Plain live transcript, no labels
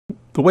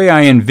The way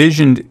I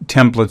envisioned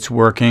templates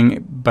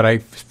working, but I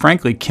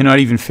frankly cannot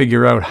even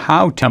figure out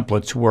how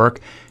templates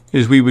work,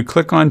 is we would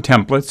click on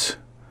templates.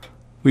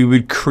 We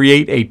would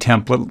create a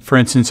template. For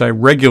instance, I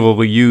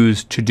regularly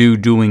use to do,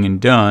 doing, and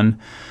done.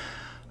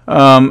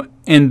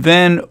 And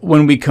then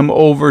when we come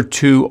over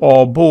to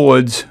all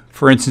boards,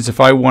 for instance, if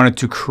I wanted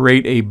to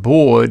create a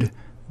board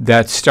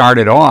that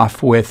started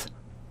off with,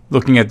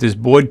 looking at this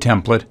board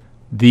template,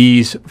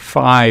 these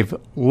 5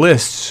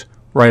 lists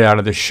right out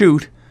of the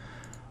chute,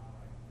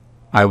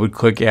 I would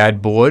click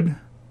Add Board.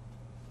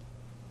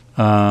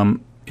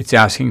 It's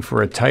asking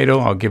for a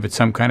title. I'll give it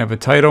some kind of a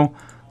title.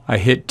 I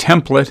hit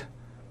Template.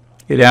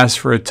 It asks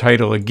for a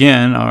title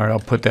again, or I'll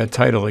put that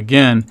title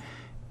again.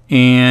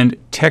 And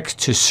text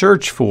to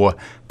search for.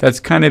 That's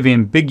kind of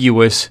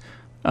ambiguous.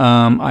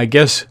 I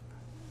guess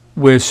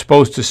we're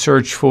supposed to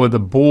search for the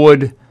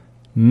board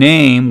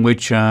name,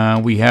 which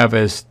we have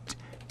as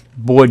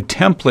board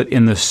template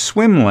in the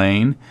swim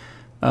lane,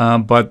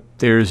 but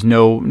there's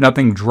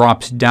nothing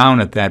drops down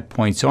at that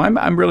point. So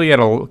I'm really at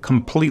a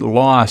complete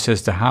loss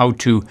as to how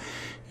to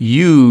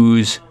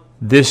use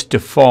this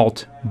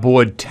default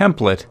board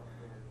template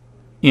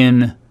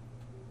in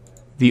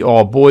the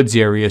all boards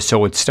area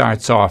so it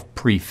starts off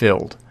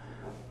pre-filled.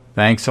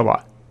 Thanks a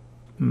lot.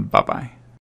 Bye-bye.